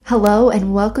Hello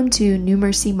and welcome to New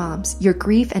Mercy Moms, your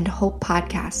grief and hope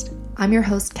podcast. I'm your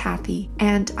host, Kathy,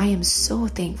 and I am so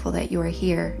thankful that you are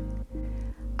here.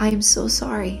 I am so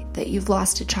sorry that you've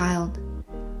lost a child.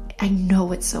 I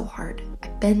know it's so hard.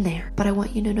 I've been there, but I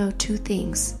want you to know two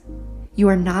things. You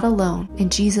are not alone,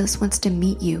 and Jesus wants to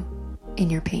meet you in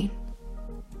your pain.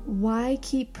 Why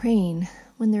keep praying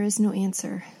when there is no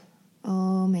answer?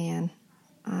 Oh man,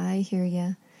 I hear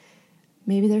ya.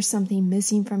 Maybe there's something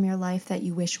missing from your life that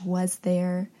you wish was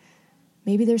there.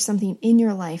 Maybe there's something in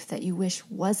your life that you wish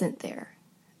wasn't there.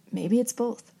 Maybe it's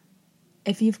both.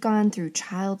 If you've gone through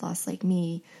child loss like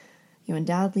me, you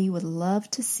undoubtedly would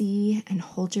love to see and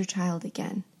hold your child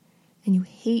again. And you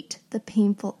hate the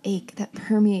painful ache that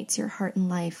permeates your heart and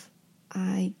life.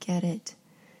 I get it.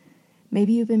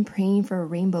 Maybe you've been praying for a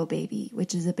rainbow baby,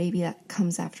 which is a baby that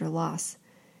comes after loss.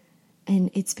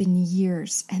 And it's been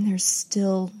years, and there's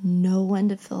still no one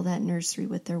to fill that nursery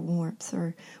with their warmth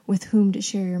or with whom to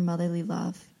share your motherly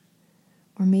love.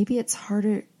 Or maybe it's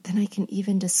harder than I can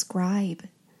even describe.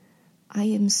 I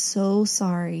am so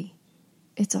sorry.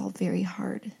 It's all very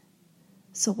hard.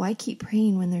 So why keep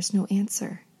praying when there's no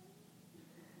answer?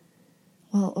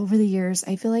 Well, over the years,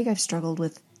 I feel like I've struggled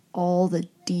with all the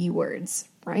D words,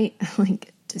 right?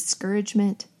 Like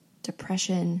discouragement,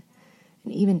 depression,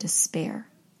 and even despair.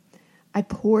 I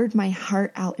poured my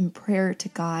heart out in prayer to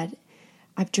God.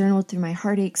 I've journaled through my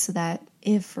heartache so that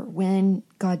if or when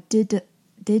God did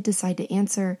decide to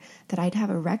answer, that I'd have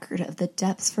a record of the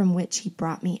depths from which He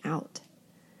brought me out.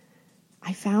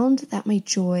 I found that my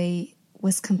joy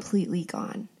was completely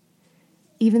gone.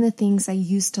 Even the things I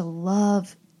used to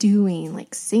love doing,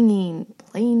 like singing,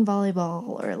 playing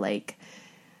volleyball, or like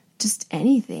just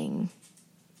anything,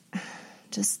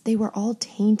 they were all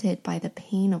tainted by the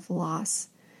pain of loss.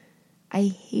 I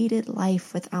hated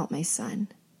life without my son.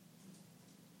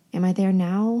 Am I there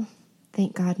now?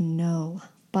 Thank God, no.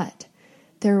 But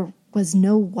there was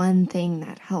no one thing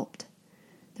that helped.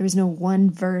 There was no one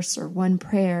verse or one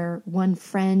prayer, one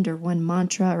friend or one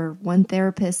mantra or one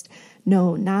therapist.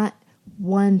 No, not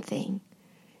one thing.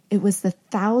 It was the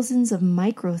thousands of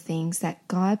micro things that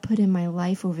God put in my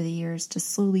life over the years to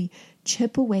slowly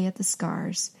chip away at the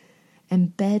scars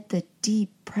and bed the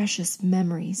deep, precious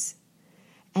memories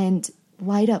and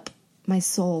light up my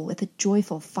soul with a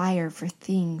joyful fire for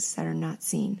things that are not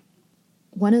seen.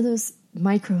 One of those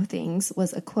micro things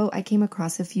was a quote I came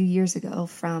across a few years ago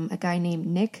from a guy named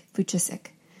Nick Vujicic.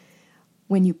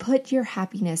 When you put your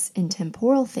happiness in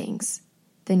temporal things,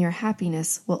 then your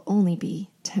happiness will only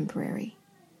be temporary.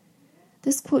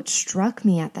 This quote struck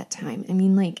me at that time.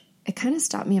 It kind of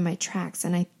stopped me in my tracks,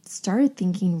 and I started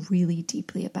thinking really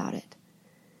deeply about it.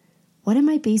 What am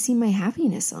I basing my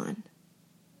happiness on?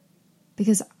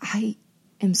 Because I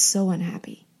am so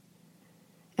unhappy.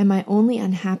 Am I only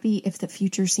unhappy if the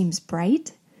future seems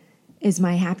bright? Is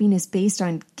my happiness based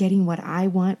on getting what I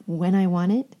want when I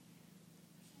want it?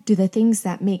 Do the things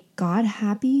that make God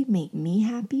happy make me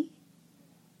happy?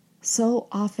 So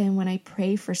often when I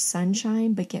pray for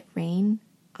sunshine but get rain,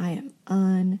 I am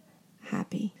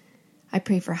unhappy. I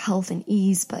pray for health and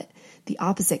ease, but the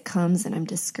opposite comes and I'm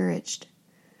discouraged.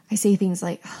 I say things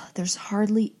like, there's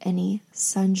hardly any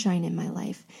sunshine in my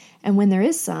life. And when there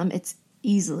is some, it's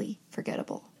easily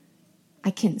forgettable.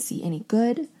 I couldn't see any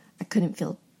good. I couldn't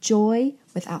feel joy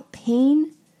without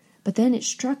pain. But then it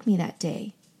struck me that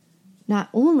day. Not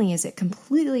only is it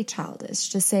completely childish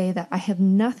to say that I have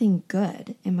nothing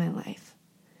good in my life,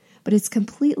 but it's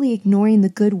completely ignoring the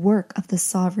good work of the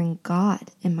sovereign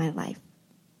God in my life.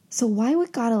 So why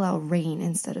would God allow rain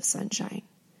instead of sunshine?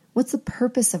 What's the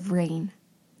purpose of rain?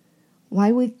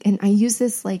 And I use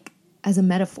this as a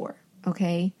metaphor,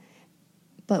 okay?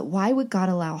 But why would God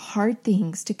allow hard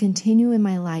things to continue in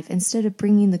my life instead of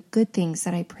bringing the good things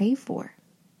that I pray for?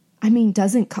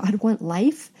 Doesn't God want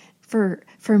life for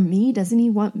me? Doesn't He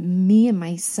want me and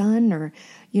my son or,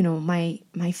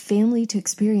 my family to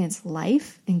experience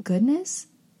life and goodness?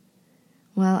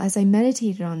 Well, as I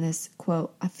meditated on this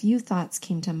quote, a few thoughts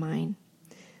came to mind.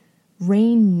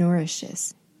 Rain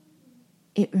nourishes.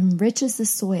 It enriches the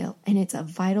soil, and it's a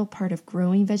vital part of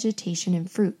growing vegetation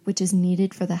and fruit, which is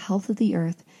needed for the health of the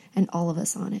earth and all of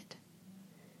us on it.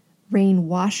 Rain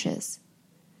washes.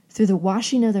 Through the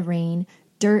washing of the rain,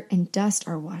 dirt and dust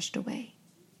are washed away.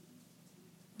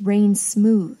 Rain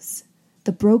smooths.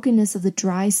 The brokenness of the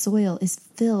dry soil is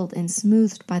filled and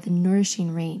smoothed by the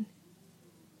nourishing rain.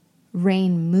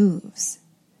 Rain moves.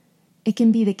 It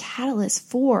can be the catalyst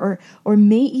for, or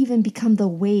may even become the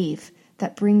wave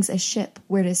that brings a ship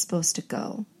where it is supposed to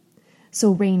go.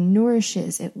 So rain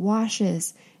nourishes, it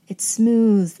washes, it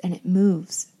smooths, and it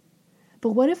moves. But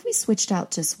what if we switched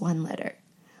out just one letter?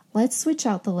 Let's switch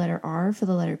out the letter R for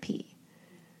the letter P.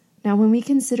 Now, when we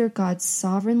consider God's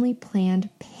sovereignly planned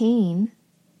pain,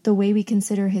 the way we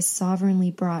consider his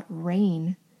sovereignly brought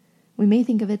rain, we may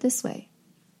think of it this way.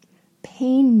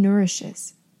 Pain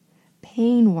nourishes,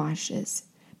 pain washes,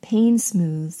 pain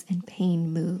smooths, and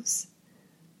pain moves.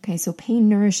 Okay, so pain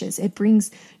nourishes. It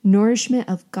brings nourishment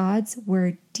of God's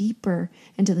word deeper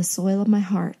into the soil of my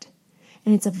heart,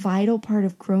 and it's a vital part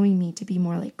of growing me to be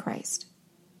more like Christ.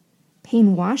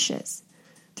 Pain washes.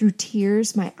 Through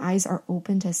tears, my eyes are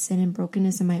open to sin and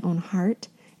brokenness in my own heart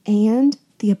and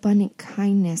the abundant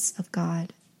kindness of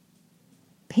God.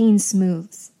 Pain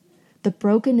smooths. The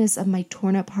brokenness of my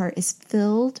torn up heart is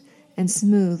filled and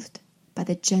smoothed by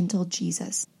the gentle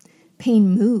Jesus. Pain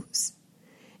moves.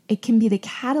 It can be the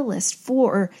catalyst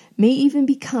for, or may even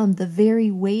become the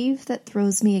very wave that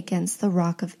throws me against the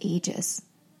rock of ages,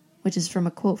 which is from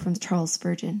a quote from Charles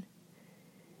Spurgeon.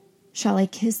 Shall I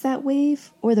kiss that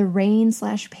wave or the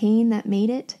rain/pain that made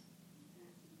it?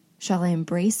 Shall I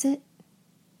embrace it?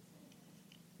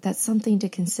 That's something to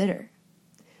consider.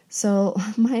 So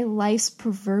my life's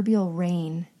proverbial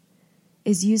rain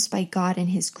is used by God in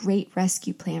his great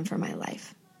rescue plan for my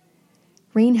life.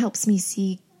 Rain helps me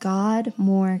see God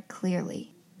more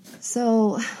clearly.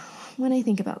 So when I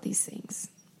think about these things,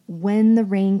 when the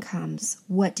rain comes,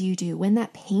 what do you do? When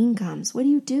that pain comes, what do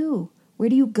you do? Where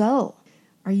do you go?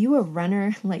 Are you a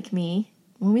runner like me?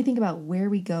 When we think about where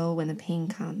we go when the pain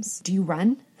comes, do you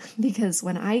run? Because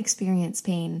when I experience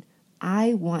pain,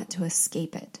 I want to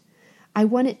escape it. I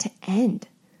want it to end.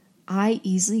 I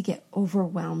easily get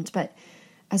overwhelmed, but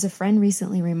as a friend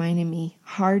recently reminded me,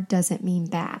 hard doesn't mean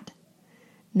bad.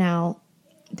 Now,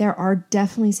 there are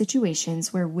definitely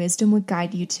situations where wisdom would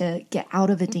guide you to get out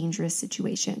of a dangerous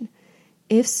situation.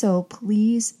 If so,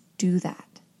 please do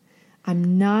that.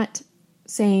 I'm not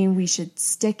saying we should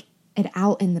stick it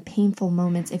out in the painful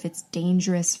moments if it's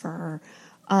dangerous for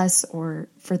us or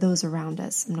for those around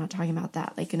us. I'm not talking about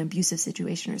that, like an abusive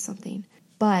situation or something.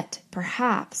 But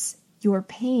perhaps your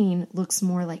pain looks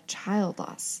more like child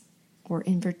loss or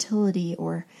infertility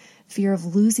or fear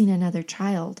of losing another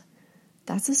child.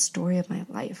 That's a story of my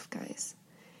life, guys.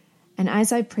 And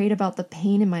as I prayed about the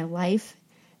pain in my life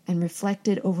and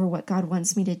reflected over what God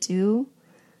wants me to do,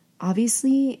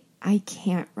 obviously I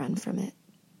can't run from it.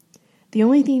 The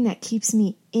only thing that keeps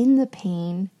me in the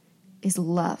pain is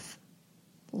love.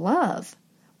 Love?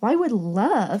 Why would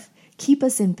love keep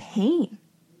us in pain?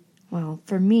 Well,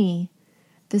 for me,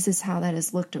 this is how that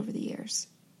has looked over the years.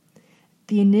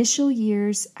 The initial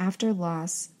years after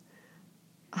loss,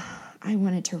 I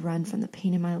wanted to run from the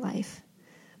pain in my life.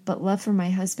 But love for my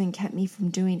husband kept me from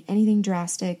doing anything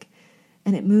drastic,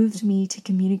 and it moved me to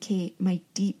communicate my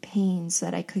deep pain so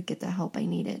that I could get the help I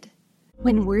needed.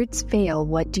 When words fail,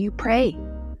 what do you pray?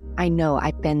 I know,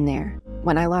 I've been there.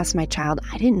 When I lost my child,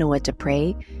 I didn't know what to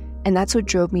pray, and that's what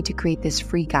drove me to create this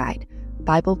free guide,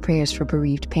 Bible Prayers for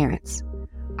Bereaved Parents.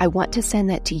 I want to send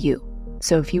that to you.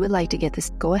 So if you would like to get this,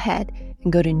 go ahead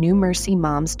and go to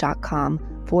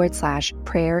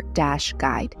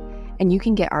newmercymoms.com/prayer-guide, and you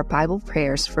can get our Bible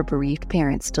Prayers for Bereaved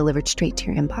Parents delivered straight to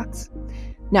your inbox.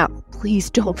 Now,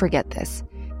 please don't forget this.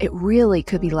 It really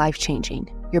could be life-changing.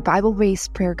 Your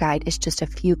Bible-based prayer guide is just a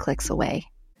few clicks away.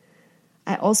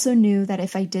 I also knew that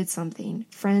if I did something,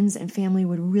 friends and family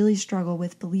would really struggle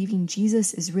with believing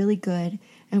Jesus is really good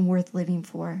and worth living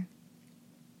for.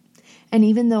 And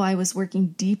even though I was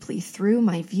working deeply through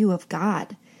my view of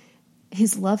God,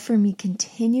 his love for me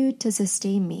continued to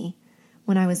sustain me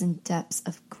when I was in depths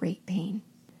of great pain.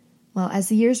 Well, as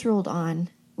the years rolled on,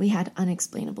 we had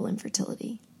unexplainable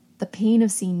infertility. The pain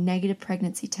of seeing negative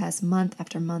pregnancy tests month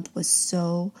after month was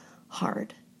so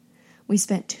hard. We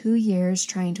spent 2 years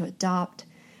trying to adopt.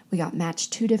 We got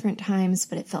matched 2 different times,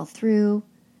 but it fell through.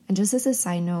 And just as a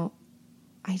side note,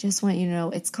 I just want you to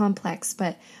know it's complex,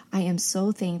 but I am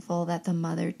so thankful that the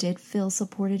mother did feel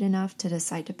supported enough to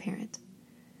decide to parent.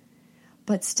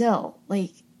 But still,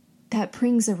 that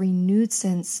brings a renewed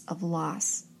sense of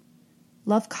loss.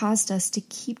 Love caused us to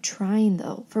keep trying,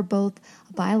 though, for both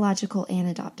a biological and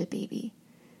adopted baby.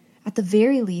 At the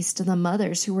very least, the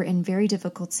mothers who were in very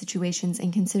difficult situations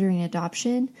and considering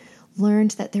adoption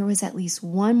learned that there was at least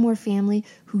one more family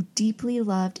who deeply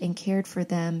loved and cared for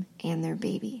them and their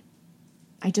baby.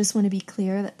 I just want to be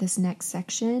clear that this next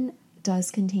section does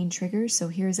contain triggers, so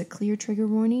here's a clear trigger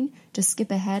warning. Just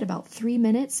skip ahead about 3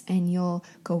 minutes and you'll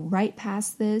go right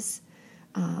past this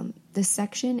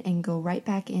section and go right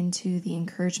back into the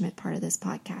encouragement part of this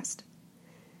podcast.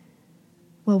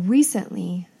 Well,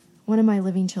 recently, one of my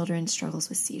living children struggles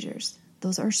with seizures.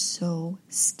 Those are so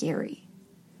scary.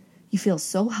 You feel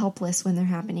so helpless when they're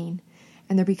happening,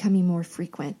 and they're becoming more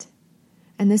frequent.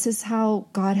 And this is how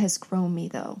God has grown me,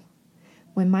 though.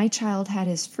 When my child had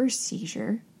his first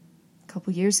seizure a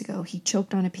couple years ago, he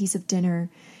choked on a piece of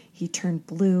dinner, he turned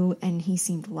blue, and he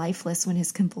seemed lifeless when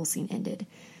his convulsing ended.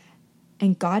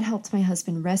 And God helped my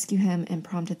husband rescue him and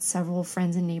prompted several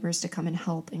friends and neighbors to come and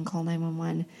help and call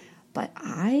 911. But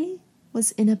I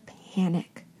was in a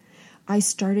panic. I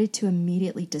started to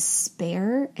immediately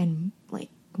despair and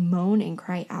moan and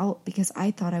cry out because I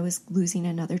thought I was losing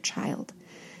another child.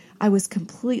 I was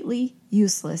completely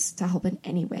useless to help in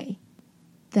any way.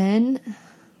 Then,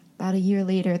 about a year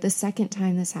later, the second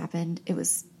time this happened, it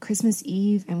was Christmas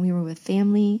Eve and we were with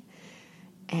family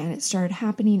and it started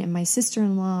happening. And my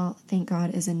sister-in-law, thank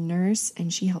God, is a nurse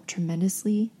and she helped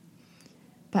tremendously.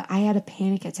 But I had a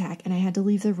panic attack and I had to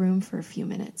leave the room for a few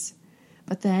minutes.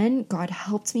 But then God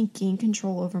helped me gain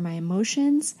control over my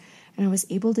emotions and I was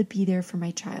able to be there for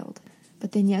my child.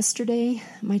 But then yesterday,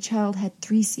 my child had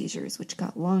 3 seizures, which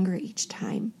got longer each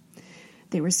time.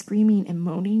 They were screaming and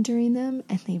moaning during them,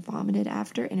 and they vomited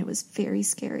after, and it was very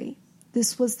scary.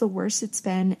 This was the worst it's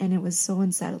been, and it was so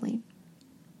unsettling.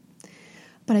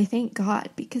 But I thank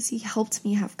God because He helped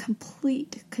me have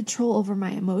complete control over my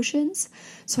emotions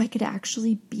so I could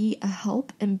actually be a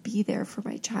help and be there for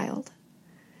my child.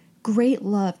 Great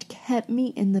love kept me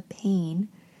in the pain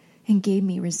and gave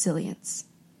me resilience.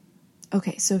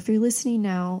 Okay, so if you're listening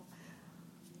now,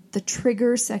 the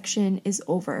trigger section is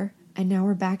over. And now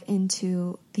we're back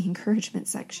into the encouragement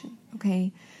section,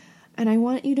 okay? And I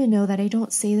want you to know that I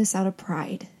don't say this out of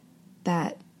pride,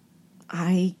 that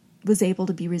I was able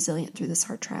to be resilient through this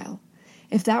hard trial.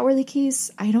 If that were the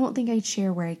case, I don't think I'd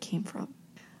share where I came from.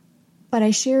 But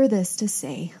I share this to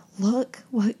say, look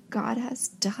what God has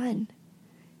done.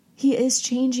 He is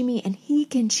changing me, and He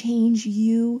can change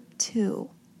you too.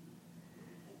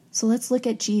 So let's look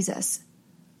at Jesus.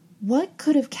 What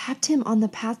could have kept Him on the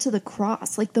path to the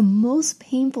cross, like the most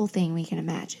painful thing we can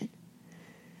imagine?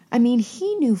 I mean,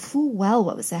 He knew full well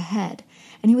what was ahead,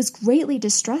 and He was greatly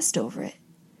distressed over it.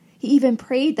 He even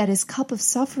prayed that His cup of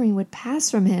suffering would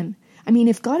pass from Him. I mean,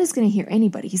 if God is going to hear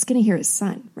anybody, He's going to hear His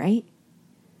Son, right?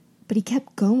 But He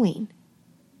kept going.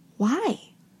 Why?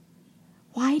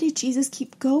 Why did Jesus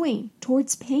keep going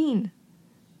towards pain?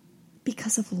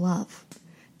 Because of love.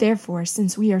 Therefore,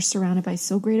 since we are surrounded by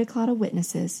so great a cloud of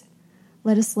witnesses,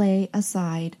 let us lay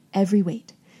aside every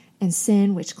weight and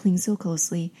sin which clings so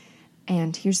closely.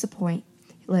 And here's the point.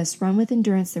 Let us run with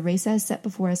endurance the race that is set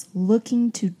before us,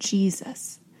 looking to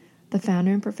Jesus, the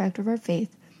founder and perfecter of our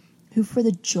faith, who for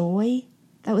the joy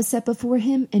that was set before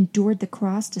Him endured the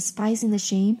cross, despising the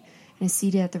shame, and is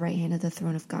seated at the right hand of the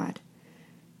throne of God.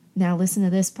 Now listen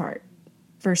to this part,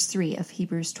 verse 3 of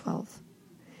Hebrews 12.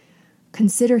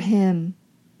 Consider Him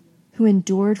who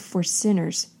endured for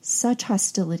sinners such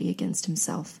hostility against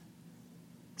Himself,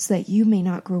 so that you may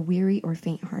not grow weary or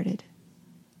faint-hearted.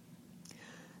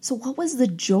 So what was the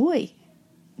joy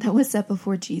that was set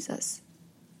before Jesus?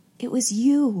 It was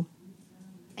you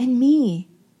and me,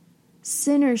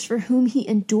 sinners for whom He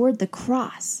endured the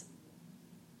cross.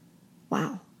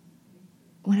 Wow.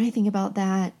 When I think about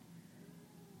that,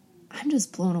 I'm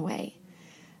just blown away.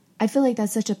 I feel like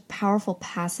that's such a powerful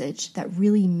passage that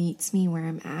really meets me where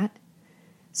I'm at.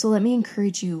 So let me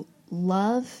encourage you,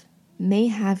 love may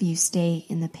have you stay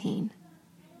in the pain.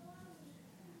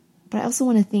 But I also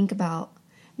want to think about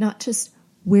not just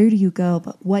where do you go,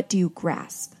 but what do you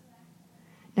grasp?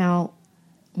 Now,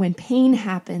 when pain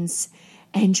happens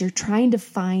and you're trying to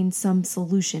find some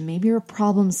solution, maybe you're a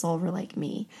problem solver like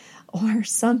me or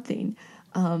something,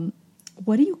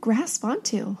 what do you grasp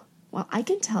onto? Well, I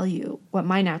can tell you what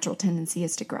my natural tendency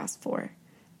is to grasp for.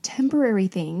 Temporary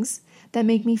things that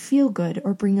make me feel good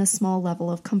or bring a small level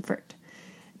of comfort.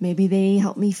 Maybe they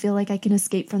help me feel like I can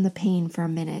escape from the pain for a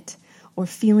minute, or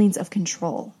feelings of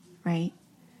control, right?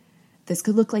 This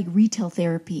could look like retail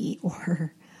therapy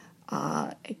or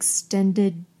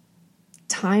extended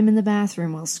time in the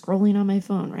bathroom while scrolling on my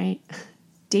phone, right?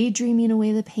 Daydreaming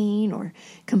away the pain or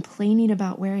complaining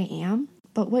about where I am.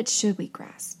 But what should we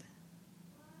grasp?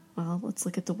 Well, let's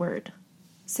look at the word.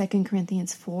 2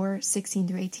 Corinthians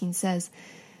 4:16-18 says,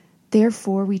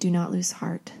 "Therefore we do not lose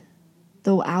heart,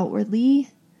 though outwardly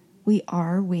we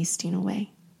are wasting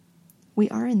away." We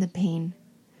are in the pain.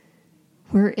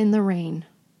 We're in the rain.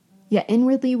 Yet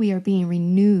inwardly we are being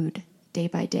renewed day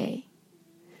by day.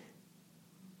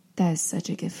 That is such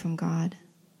a gift from God.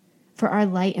 For our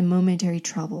light and momentary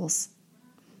troubles,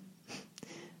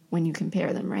 when you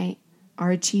compare them, right,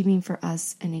 are achieving for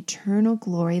us an eternal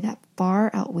glory that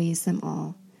far outweighs them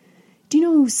all. Do you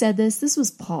know who said this? This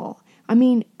was Paul. I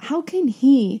mean, how can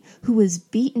he, who was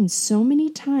beaten so many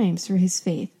times for his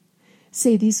faith,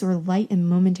 say these were light and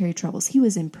momentary troubles. He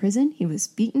was in prison. He was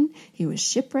beaten. He was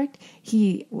shipwrecked.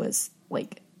 He was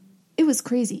it was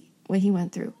crazy what he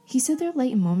went through. He said they're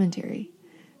light and momentary.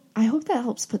 I hope that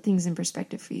helps put things in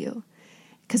perspective for you,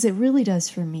 because it really does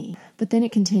for me. But then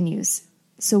it continues.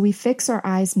 So we fix our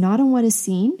eyes not on what is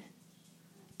seen,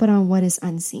 but on what is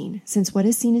unseen, since what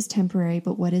is seen is temporary,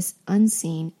 but what is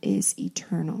unseen is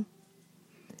eternal.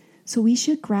 So we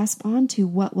should grasp onto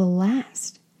what will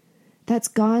last. That's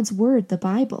God's word, the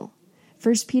Bible.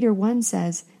 1 Peter 1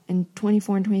 says in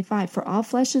 24 and 25, for all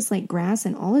flesh is like grass,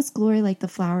 and all its glory like the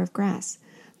flower of grass.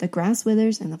 The grass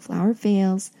withers and the flower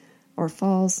fails or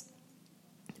falls,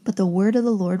 but the word of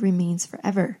the Lord remains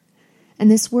forever.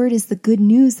 And this word is the good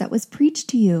news that was preached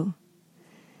to you.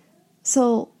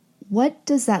 So what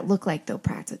does that look like, though,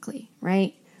 practically,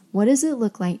 right? What does it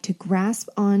look like to grasp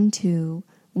onto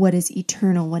what is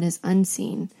eternal, what is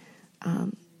unseen?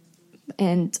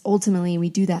 And ultimately, we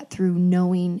do that through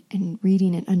knowing and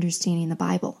reading and understanding the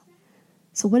Bible.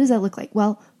 So what does that look like?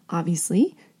 Well,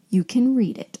 obviously, you can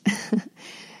read it.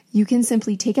 You can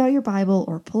simply take out your Bible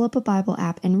or pull up a Bible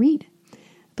app and read.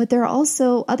 But there are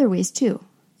also other ways, too.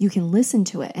 You can listen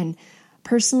to it. And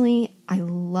personally, I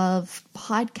love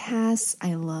podcasts.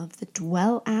 I love the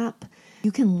Dwell app.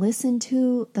 You can listen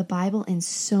to the Bible in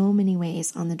so many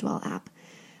ways on the Dwell app,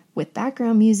 with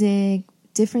background music,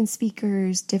 different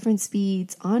speakers, different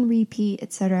speeds, on repeat,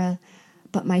 etc.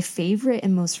 But my favorite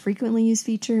and most frequently used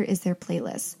feature is their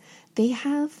playlists. They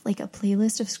have a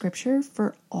playlist of scripture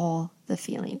for all the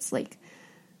feelings, like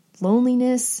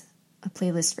loneliness, a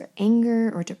playlist for anger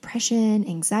or depression,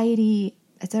 anxiety,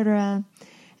 etc.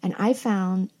 And I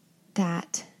found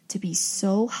that to be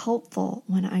so helpful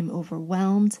when I'm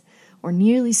overwhelmed, or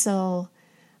nearly so,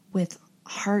 with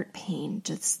heart pain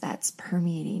that's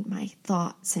permeating my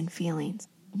thoughts and feelings.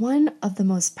 One of the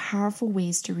most powerful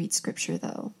ways to read scripture,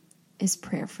 though, is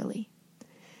prayerfully.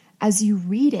 As you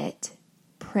read it,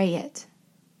 pray it.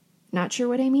 Not sure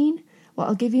what I mean? Well,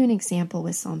 I'll give you an example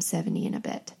with Psalm 70 in a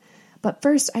bit. But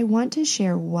first, I want to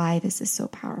share why this is so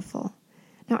powerful.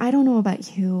 Now, I don't know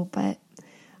about you, but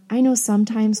I know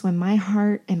sometimes when my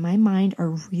heart and my mind are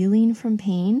reeling from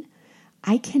pain,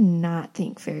 I cannot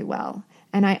think very well.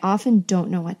 And I often don't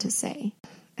know what to say,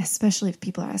 especially if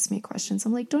people ask me questions.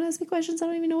 I'm like, don't ask me questions. I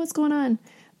don't even know what's going on.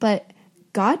 But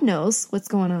God knows what's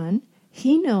going on.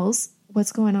 He knows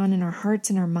what's going on in our hearts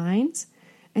and our minds.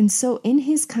 And so in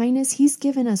his kindness, he's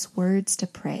given us words to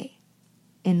pray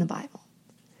in the Bible.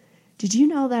 Did you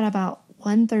know that about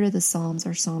 1/3 of the Psalms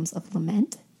are Psalms of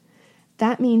lament?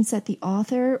 That means that the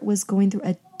author was going through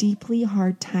a deeply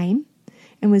hard time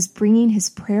and was bringing his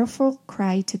prayerful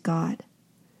cry to God.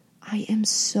 I am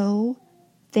so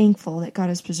thankful that God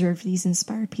has preserved these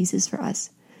inspired pieces for us.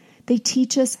 They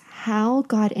teach us how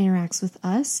God interacts with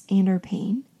us and our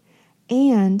pain.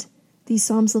 And these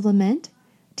Psalms of Lament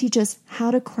teach us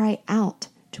how to cry out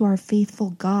to our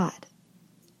faithful God.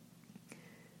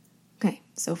 Okay,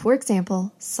 so for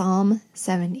example, Psalm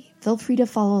 70. Feel free to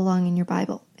follow along in your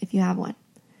Bible if you have one.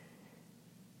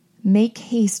 Make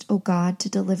haste, O God, to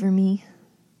deliver me.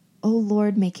 O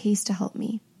Lord, make haste to help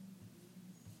me.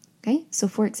 Okay, so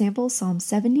for example, Psalm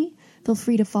 70. Feel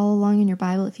free to follow along in your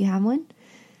Bible if you have one.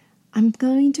 I'm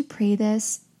going to pray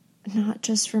this not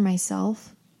just for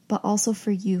myself, but also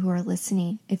for you who are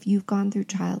listening if you've gone through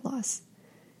child loss.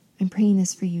 I'm praying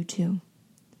this for you too.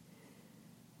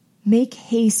 Make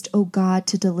haste, O God,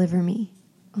 to deliver me.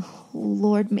 Oh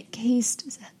Lord, make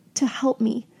haste to help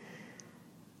me.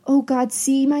 Oh God,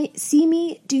 see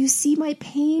me? Do you see my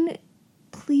pain?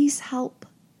 Please help.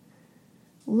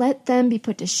 Let them be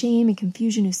put to shame and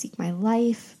confusion who seek my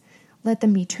life. Let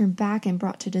them be turned back and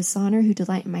brought to dishonor who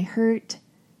delight in my hurt.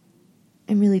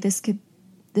 And really, this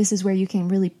is where you can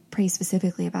really pray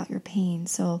specifically about your pain.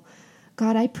 So,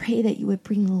 God, I pray that you would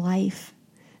bring life,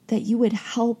 that you would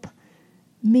help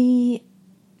me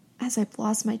as I've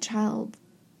lost my child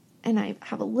and I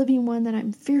have a living one that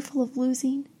I'm fearful of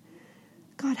losing.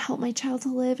 God, help my child to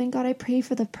live. And God, I pray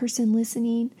for the person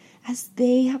listening as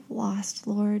they have lost,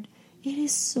 Lord. It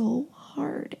is so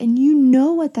hard, and you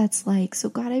know what that's like. So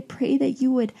God, I pray that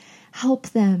you would help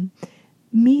them,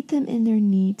 meet them in their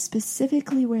needs,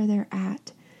 specifically where they're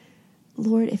at.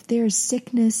 Lord, if there is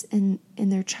sickness in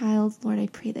their child, Lord, I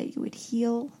pray that you would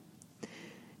heal.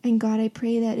 And God, I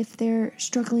pray that if they're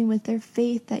struggling with their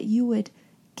faith, that you would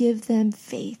give them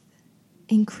faith,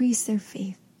 increase their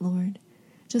faith, Lord.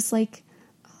 Just like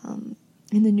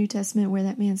in the New Testament where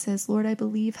that man says, Lord, I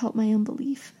believe, help my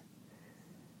unbelief.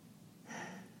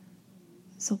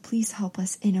 So please help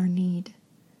us in our need.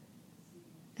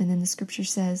 And then the scripture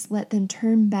says, let them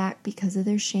turn back because of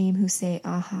their shame who say,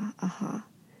 aha, aha.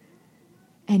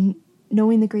 And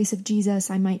knowing the grace of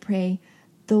Jesus, I might pray,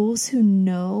 those who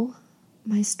know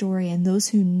my story and those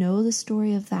who know the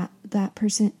story of that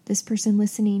person, this person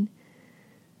listening,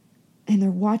 and they're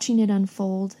watching it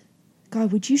unfold,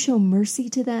 God, would you show mercy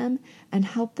to them and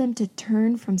help them to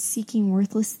turn from seeking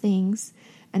worthless things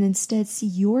and instead see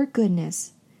your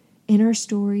goodness in our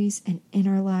stories and in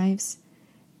our lives,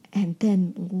 and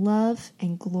then love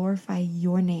and glorify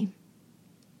your name.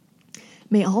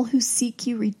 May all who seek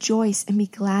you rejoice and be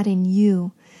glad in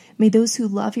you. May those who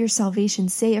love your salvation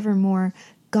say evermore,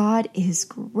 God is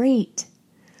great.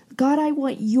 God, I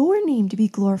want your name to be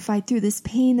glorified through this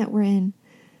pain that we're in.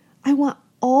 I want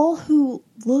all who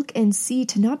look and see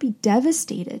to not be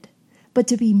devastated, but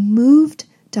to be moved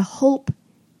to hope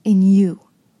in you.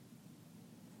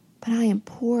 But I am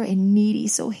poor and needy,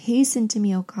 so hasten to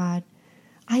me, O God.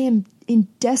 I am in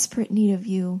desperate need of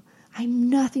you. I'm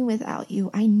nothing without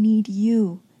you. I need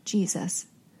you, Jesus.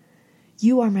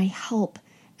 You are my help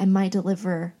and my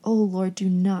deliverer. Oh Lord, do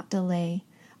not delay.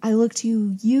 I look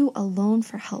to you alone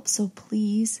for help. So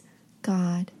please,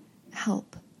 God,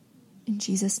 help. In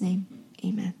Jesus' name,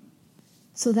 amen.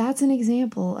 So that's an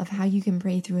example of how you can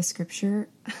pray through a scripture.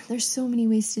 There's so many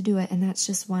ways to do it, and that's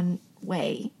just one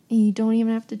way. And you don't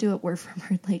even have to do it word for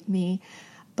word like me.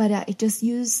 But I just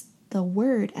use the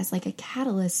word as like a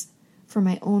catalyst for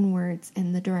my own words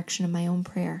and the direction of my own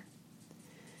prayer.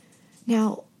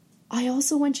 Now, I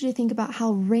also want you to think about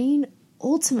how rain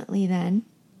ultimately then,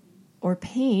 or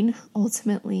pain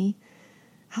ultimately,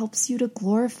 helps you to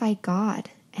glorify God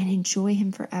and enjoy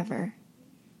Him forever.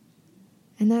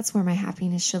 And that's where my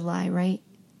happiness should lie, right?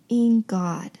 In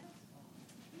God.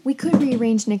 We could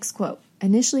rearrange Nick's quote.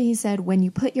 Initially, he said, when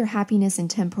you put your happiness in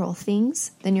temporal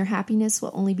things, then your happiness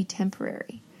will only be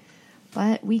temporary.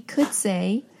 But we could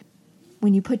say,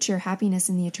 when you put your happiness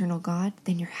in the eternal God,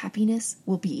 then your happiness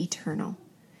will be eternal.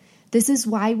 This is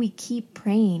why we keep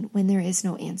praying when there is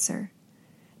no answer.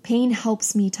 Pain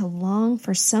helps me to long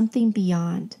for something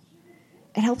beyond.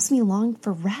 It helps me long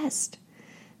for rest.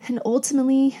 And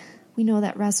ultimately, we know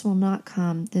that rest will not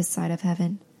come this side of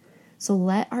heaven. So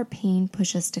let our pain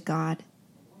push us to God.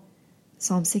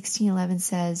 Psalm 16:11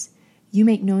 says, you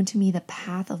make known to me the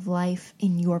path of life.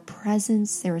 In your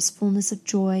presence there is fullness of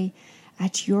joy.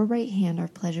 At your right hand are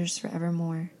pleasures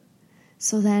forevermore.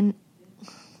 So then,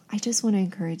 I just want to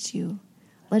encourage you.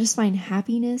 Let us find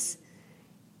happiness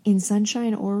in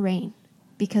sunshine or rain,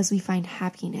 because we find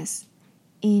happiness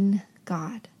in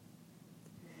God.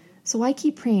 So why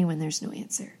keep praying when there's no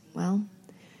answer? Well,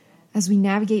 as we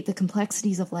navigate the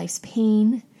complexities of life's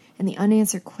pain and the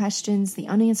unanswered questions, the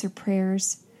unanswered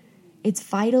prayers, it's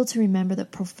vital to remember the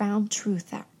profound truth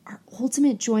that our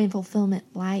ultimate joy and fulfillment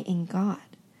lie in God,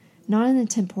 not in the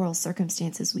temporal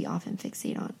circumstances we often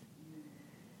fixate on.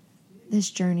 This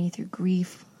journey through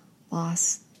grief,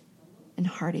 loss, and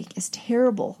heartache, as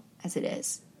terrible as it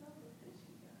is,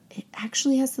 it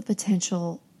actually has the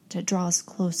potential to draw us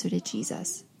closer to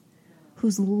Jesus,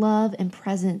 whose love and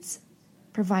presence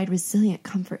provide resilient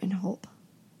comfort and hope.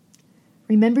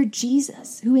 Remember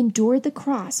Jesus, who endured the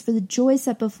cross for the joy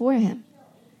set before him.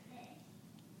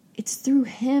 It's through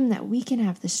him that we can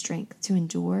have the strength to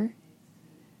endure.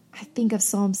 I think of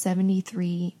Psalm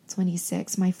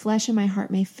 73:26. My flesh and my heart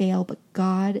may fail, but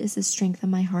God is the strength of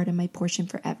my heart and my portion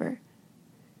forever.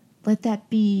 Let that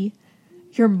be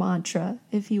your mantra,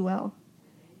 if you will.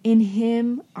 In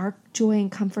him, our joy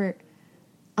and comfort,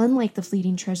 unlike the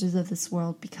fleeting treasures of this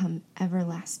world, become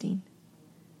everlasting.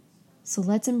 So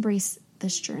let's embrace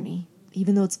this journey.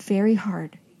 Even though it's very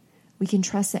hard, we can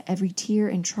trust that every tear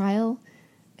and trial,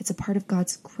 it's a part of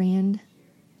God's grand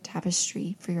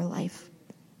tapestry for your life,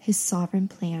 his sovereign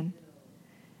plan.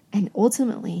 And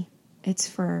ultimately, it's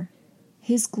for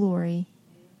his glory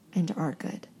and our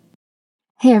good.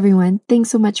 Hey everyone, thanks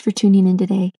so much for tuning in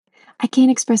today. I can't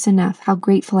express enough how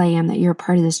grateful I am that you're a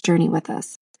part of this journey with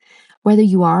us. Whether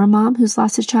you are a mom who's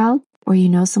lost a child or you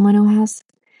know someone who has,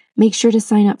 make sure to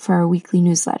sign up for our weekly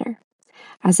newsletter.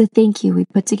 As a thank you, we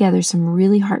put together some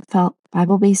really heartfelt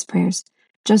Bible-based prayers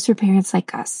just for parents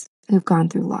like us who've gone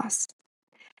through loss.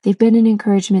 They've been an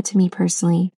encouragement to me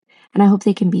personally, and I hope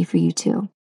they can be for you too.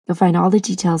 You'll find all the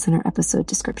details in our episode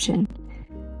description.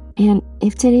 And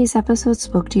if today's episode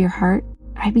spoke to your heart,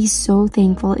 I'd be so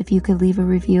thankful if you could leave a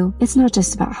review. It's not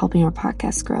just about helping our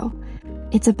podcast grow.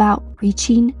 It's about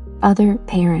reaching other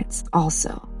parents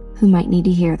also who might need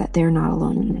to hear that they're not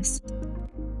alone in this.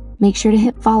 Make sure to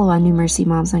hit follow on New Mercy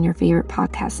Moms on your favorite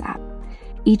podcast app.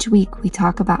 Each week, we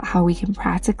talk about how we can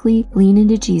practically lean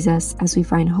into Jesus as we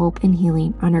find hope and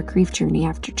healing on our grief journey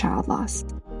after child loss.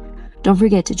 Don't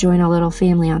forget to join our little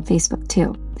family on Facebook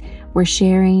too. We're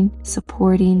sharing,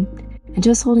 supporting, and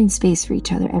just holding space for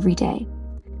each other every day.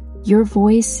 Your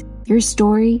voice, your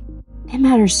story, it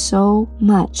matters so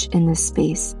much in this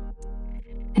space.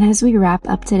 And as we wrap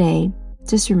up today,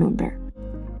 just remember,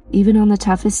 even on the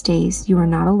toughest days, you are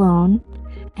not alone,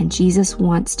 and Jesus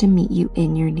wants to meet you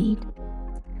in your need.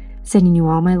 Sending you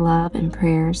all my love and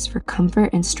prayers for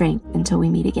comfort and strength until we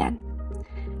meet again.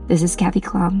 This is Kathy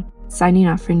Klum, signing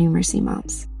off for New Mercy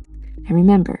Moms. And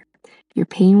remember, your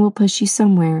pain will push you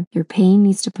somewhere. Your pain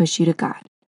needs to push you to God.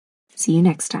 See you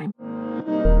next time.